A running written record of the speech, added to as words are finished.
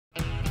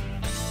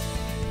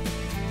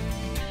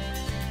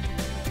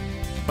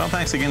Well,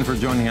 thanks again for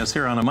joining us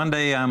here on a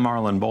Monday. I'm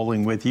Marlin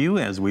Bohling with you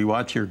as we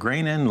watch your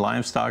grain and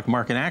livestock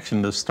market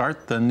action to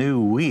start the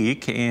new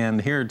week. And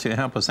here to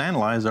help us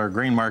analyze our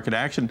grain market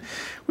action,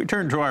 we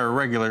turn to our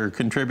regular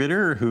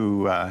contributor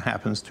who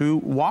happens to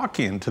walk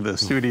into the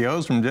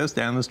studios from just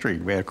down the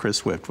street. We have Chris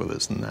Swift with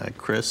us. And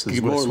Chris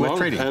is with Swift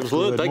Trading.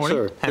 Absolutely. Thanks,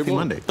 sir. Happy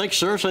Monday. Thanks,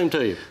 sir. Same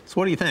to you. So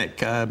what do you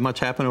think? Much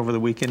happened over the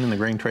weekend in the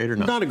grain trade or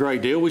not? Not a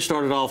great deal. We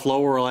started off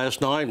lower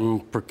last night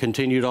and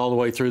continued all the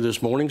way through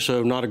this morning,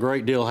 so not a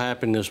great deal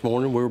happened this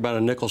morning. We were about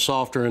a nickel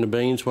softer in the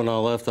beans when I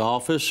left the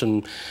office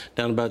and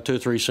down about 2 or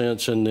 3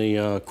 cents in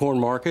the corn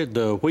market.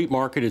 The wheat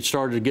market had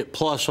started to get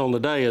plus on the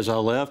day as I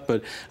left,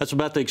 but that's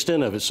about the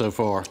extent of it so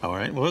far. All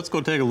right. Well, let's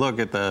go take a look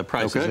at the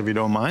prices if you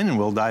don't mind, and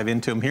we'll dive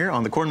into them here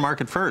on the corn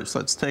market first.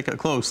 Let's take a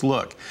close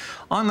look.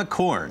 On the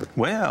corn,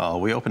 well,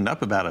 we opened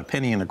up about 1 1/4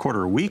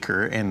 penny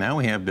weaker, and now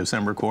we have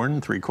December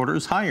corn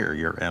 3/4 higher.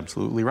 You're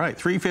absolutely right.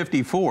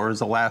 354 is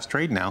the last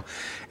trade now,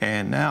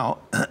 and now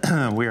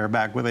we are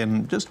back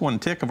within just 1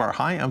 tick of our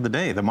high of the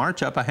day. The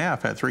March up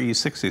 1/2 at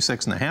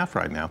 366.5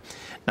 right now.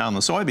 Now on the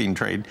soybean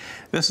trade,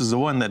 this is the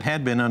one that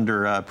had been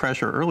under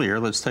pressure earlier.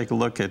 Let's take a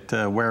look at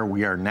where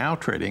we are now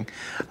trading.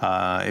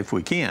 If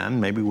we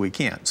can, maybe we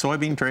can't.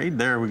 Soybean trade,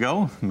 there we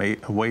go.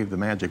 Wave the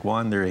magic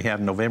wand. There you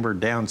have November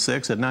down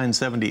 6 at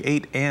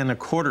 978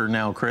 1/4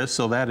 now, Chris.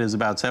 So that is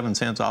about 7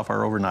 cents off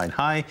our overnight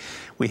high.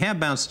 We have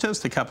bounced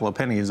just a couple of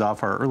pennies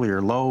off our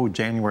earlier low.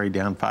 January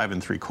down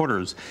 5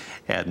 3/4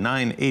 at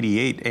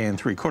 988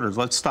 3/4.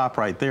 Let's stop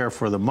right there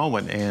for the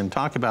moment and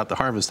talk about the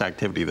harvest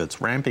activity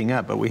that's ramping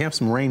up. But we have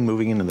some rain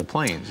moving into the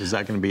plains. Is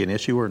that going to be an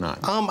issue or not?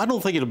 I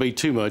don't think it'll be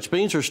too much.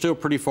 Beans are still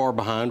pretty far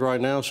behind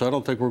right now, so I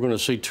don't think we're going to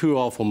see too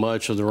awful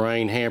much of the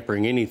rain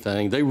hampering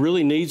anything. They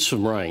really need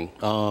some rain.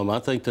 I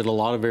think that a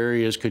lot of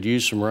areas could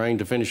use some rain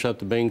to finish up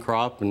the bean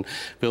crop and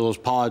feel those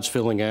pods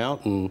filling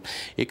out, and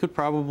it could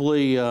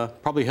probably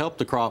help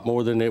the crop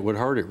more than it would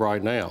hurt it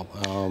right now.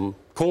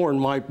 Corn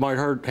might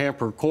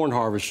hamper corn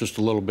harvest just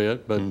a little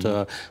bit,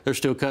 but they're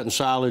still cutting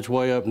silage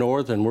way up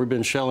north, and we've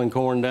been shelling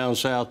corn down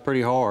south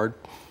pretty hard.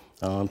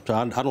 So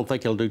I don't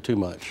think it'll do too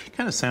much. It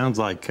kind of sounds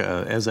like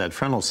as that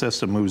frontal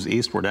system moves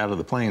eastward out of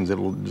the plains,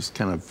 it'll just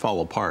kind of fall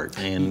apart.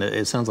 And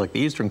it sounds like the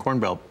eastern corn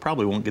belt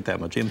probably won't get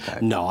that much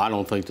impact. No, I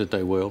don't think that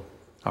they will.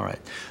 All right.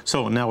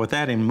 So now with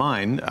that in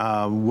mind,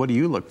 what do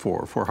you look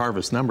for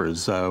harvest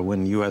numbers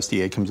when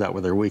USDA comes out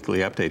with their weekly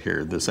update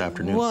here this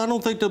afternoon? Well, I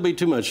don't think there'll be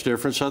too much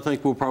difference. I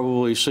think we'll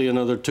probably see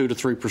another 2 to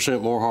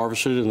 3% more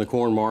harvested in the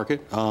corn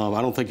market.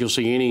 I don't think you'll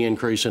see any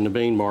increase in the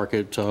bean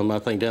market. I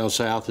think down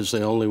south is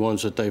the only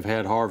ones that they've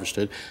had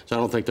harvested, so I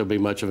don't think there'll be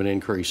much of an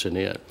increase in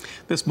it.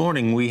 This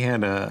morning we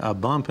had a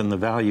bump in the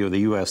value of the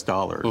U.S.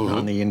 dollar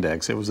on the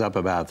index. It was up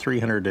about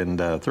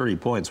 330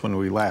 points when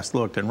we last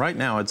looked, and right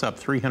now it's up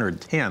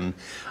 310.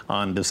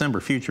 On December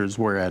futures,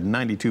 we're at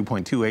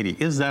 92.280.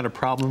 Is that a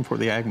problem for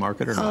the ag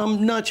market or not?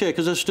 Not yet,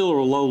 because it's still at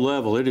a low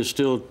level. It is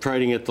still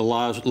trading at the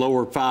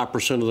lower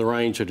 5% of the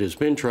range it has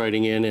been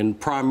trading in, and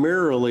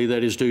primarily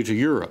that is due to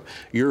Europe.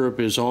 Europe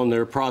is on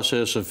their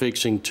process of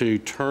fixing to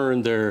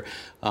turn their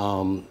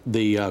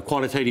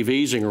quantitative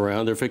easing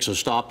around. They're fixing to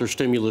stop their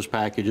stimulus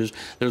packages.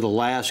 They're the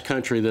last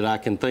country that I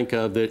can think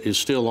of that is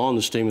still on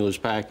the stimulus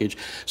package.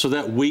 So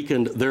that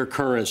weakened their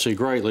currency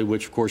greatly,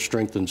 which of course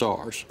strengthens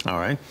ours. All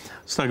right.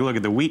 Let's take a look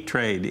at the wheat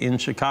trade in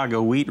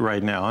Chicago wheat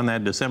right now. On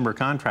that December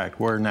contract,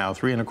 we're now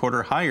 3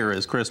 1/4 higher,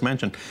 as Chris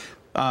mentioned.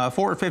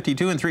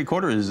 452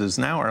 3/4 is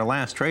now our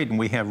last trade, and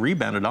we have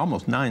rebounded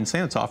almost 9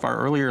 cents off our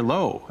earlier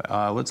low.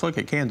 Let's look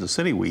at Kansas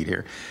City wheat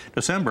here.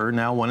 December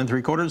now 1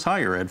 3/4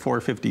 higher at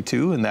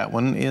 452, and that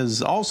one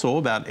is also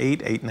about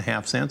 8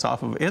 1/2 cents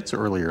off of its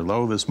earlier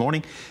low this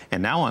morning,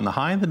 and now on the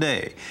high of the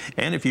day.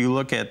 And if you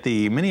look at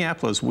the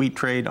Minneapolis wheat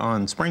trade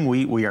on spring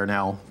wheat, we are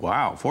now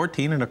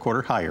 14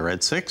 1/4 higher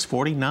at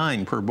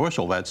 6.49 per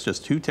bushel. That's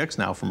just 2 ticks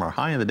now from our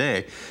high of the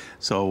day.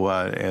 So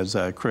as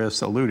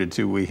Chris alluded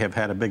to, we have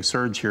had a big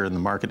surge here in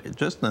the market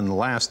just in the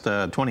last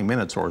 20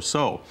 minutes or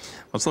so.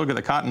 Let's look at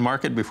the cotton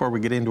market before we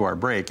get into our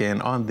break. And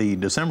on the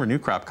December new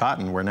crop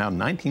cotton, we're now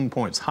 19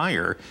 points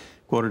higher,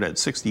 quoted at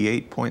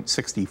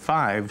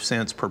 68.65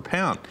 cents per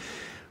pound.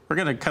 We're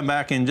going to come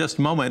back in just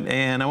a moment,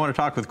 and I want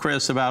to talk with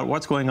Chris about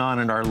what's going on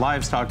in our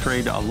livestock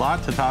trade. A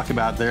lot to talk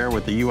about there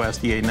with the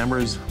USDA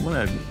numbers. I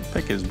want to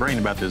pick his brain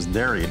about this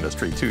dairy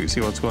industry, too, see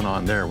what's going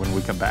on there when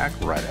we come back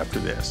right after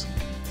this.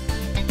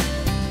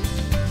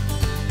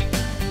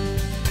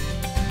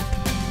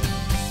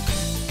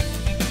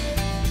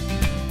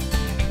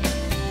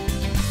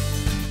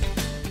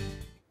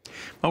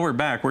 Well, we're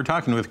back. We're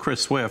talking with Chris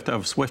Swift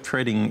of Swift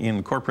Trading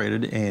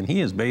Incorporated, and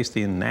he is based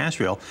in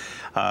Nashville,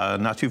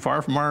 not too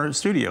far from our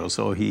studio.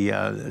 So he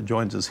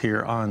joins us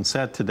here on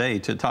set today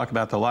to talk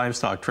about the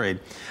livestock trade.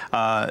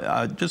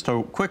 Just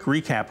a quick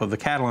recap of the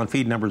cattle and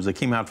feed numbers that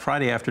came out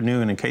Friday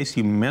afternoon, in case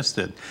you missed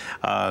it.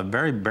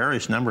 Very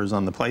bearish numbers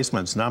on the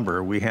placements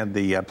number. We had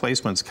the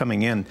placements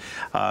coming in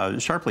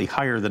sharply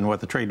higher than what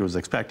the trade was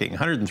expecting.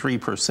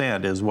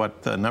 103% is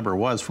what the number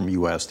was from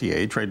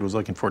USDA. Trade was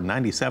looking for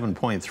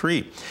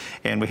 97.3.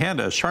 And we had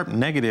a sharp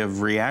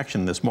negative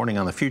reaction this morning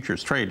on the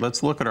futures trade.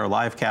 Let's look at our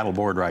live cattle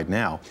board right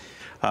now.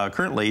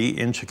 Currently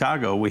in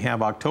Chicago, we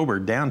have October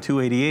down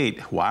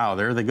 288. Wow,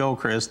 there they go,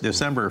 Chris.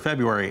 December,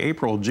 February,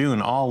 April,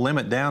 June, all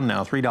limit down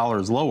now,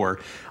 $3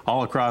 lower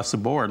all across the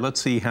board. Let's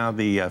see how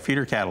the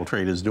feeder cattle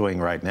trade is doing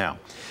right now.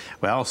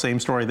 Well, same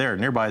story there.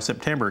 Nearby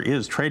September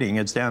is trading.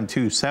 It's down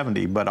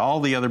 270, but all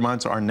the other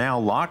months are now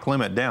lock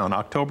limit down.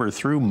 October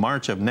through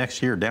March of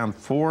next year, down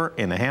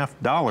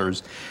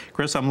 $4.50.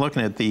 Chris, I'm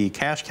looking at the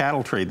cash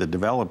cattle trade that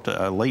developed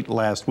late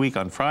last week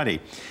on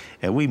Friday.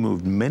 And we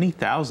moved many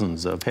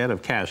thousands of head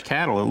of cash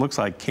cattle. It looks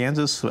like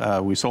Kansas,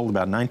 we sold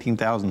about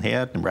 19,000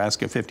 head,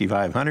 Nebraska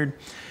 5,500,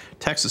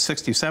 Texas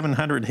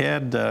 6,700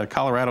 head,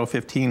 Colorado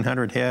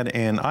 1,500 head,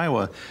 and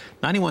Iowa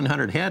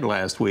 9,100 head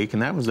last week.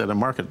 And that was at a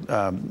market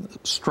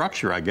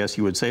structure, I guess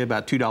you would say,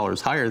 about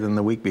 $2 higher than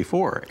the week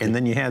before. And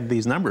then you had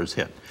these numbers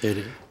hit.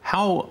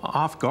 How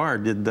off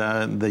guard did the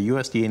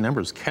USDA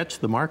numbers catch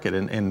the market,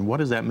 and what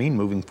does that mean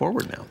moving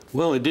forward now?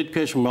 Well, it did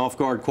catch them off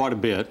guard quite a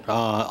bit.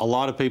 A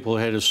lot of people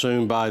had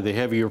assumed by the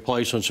heavy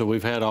replacements that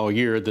we've had all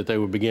year that they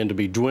would begin to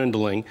be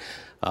dwindling.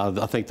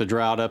 I think the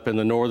drought up in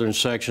the northern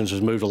sections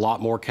has moved a lot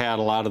more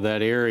cattle out of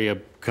that area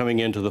coming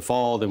into the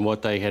fall than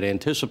what they had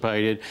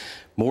anticipated.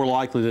 More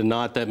likely than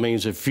not, that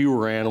means that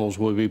fewer animals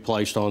will be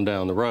placed on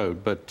down the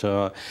road. But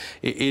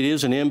it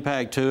is an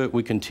impact to it.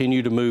 We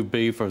continue to move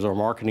beef as our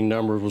marketing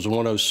number was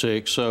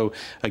 106. So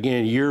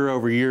again, year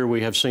over year,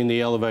 we have seen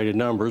the elevated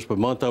numbers, but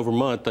month over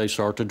month, they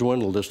start to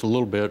dwindle just a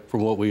little bit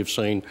from what we have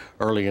seen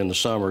early in the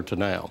summer to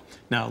now.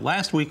 Now,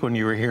 last week when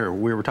you were here,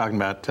 we were talking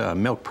about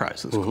milk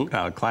prices,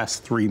 class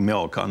 3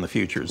 milk on the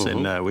futures,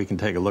 and we can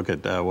take a look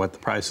at what the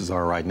prices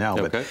are right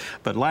now.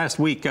 But last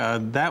week,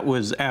 that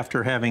was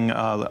after having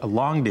a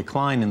long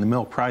decline in the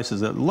milk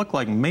prices. It looked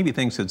like maybe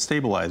things had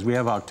stabilized. We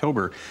have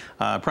October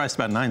priced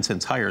about 9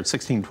 cents higher at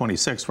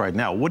 $16.26 right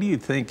now. What do you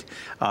think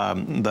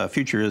the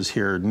future is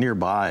here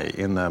nearby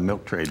in the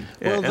milk trade,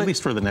 well, at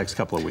least for the next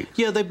couple of weeks?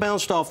 Yeah, they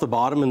bounced off the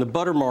bottom, and the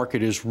butter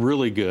market is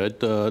really good.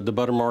 The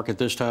butter market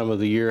this time of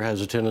the year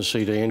has a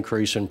tendency to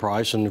increase in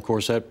price, and of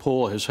course that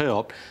pull has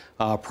helped.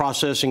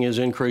 Processing has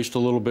increased a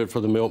little bit for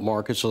the milk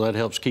market, so that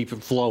helps keep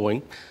it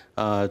flowing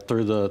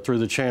through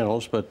the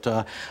channels. But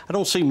I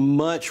don't see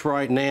much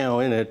right now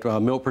in it.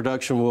 Milk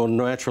production will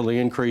naturally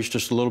increase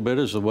just a little bit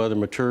as the weather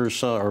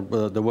matures or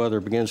the weather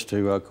begins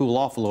to cool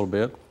off a little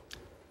bit.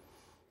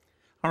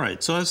 All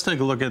right, so let's take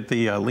a look at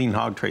the lean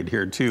hog trade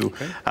here, too,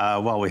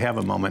 while we have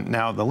a moment.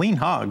 Now, the lean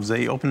hogs,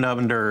 they opened up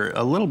under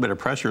a little bit of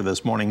pressure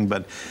this morning,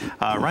 but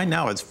right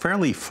now it's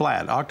fairly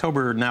flat.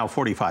 October now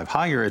 45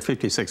 higher at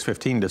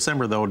 56.15.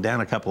 December, though, down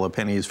a couple of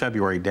pennies.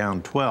 February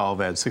down 12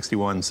 at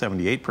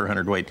 61.78 per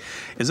hundredweight.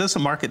 Is this a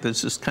market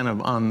that's just kind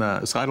of on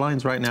the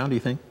sidelines right now, do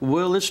you think?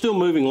 Well, it's still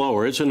moving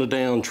lower. It's in a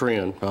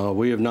downtrend.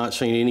 We have not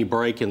seen any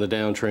break in the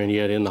downtrend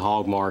yet in the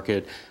hog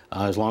market.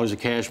 As long as the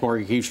cash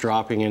market keeps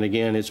dropping, and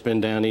again, it's been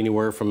down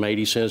anywhere from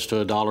 80 cents to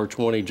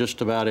 $1.20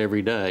 just about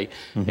every day.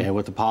 And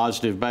with the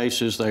positive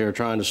basis, they are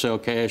trying to sell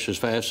cash as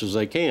fast as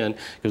they can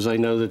because they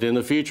know that in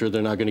the future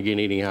they're not going to get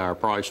any higher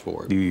price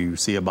for it. Do you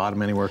see a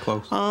bottom anywhere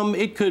close?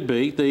 It could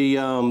be.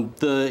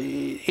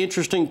 The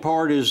interesting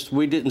part is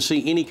we didn't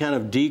see any kind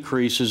of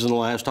decreases in the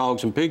last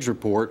hogs and pigs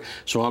report,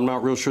 so I'm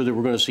not real sure that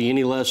we're going to see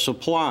any less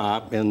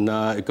supply and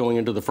going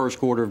into the first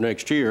quarter of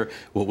next year.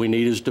 What we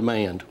need is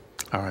demand.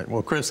 All right.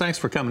 Well, Chris, thanks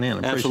for coming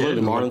in.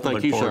 Absolutely, Marlin.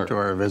 Thank you, sir. Look forward to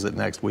our visit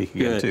next week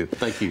again, too.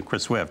 Thank you.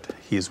 Chris Swift.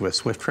 He's with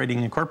Swift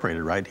Trading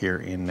Incorporated right here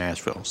in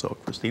Nashville. So,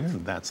 Christina,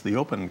 that's the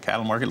open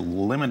cattle market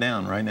limit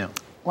down right now.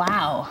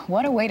 Wow,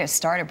 what a way to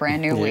start a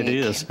brand new week. It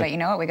is. But you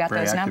know what? We got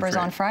those numbers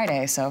on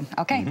Friday. So,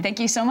 okay. Thank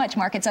you so much.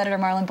 Markets editor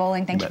Marlin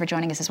Bohling. Thank you for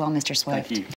joining us as well, Mr. Swift. Thank you.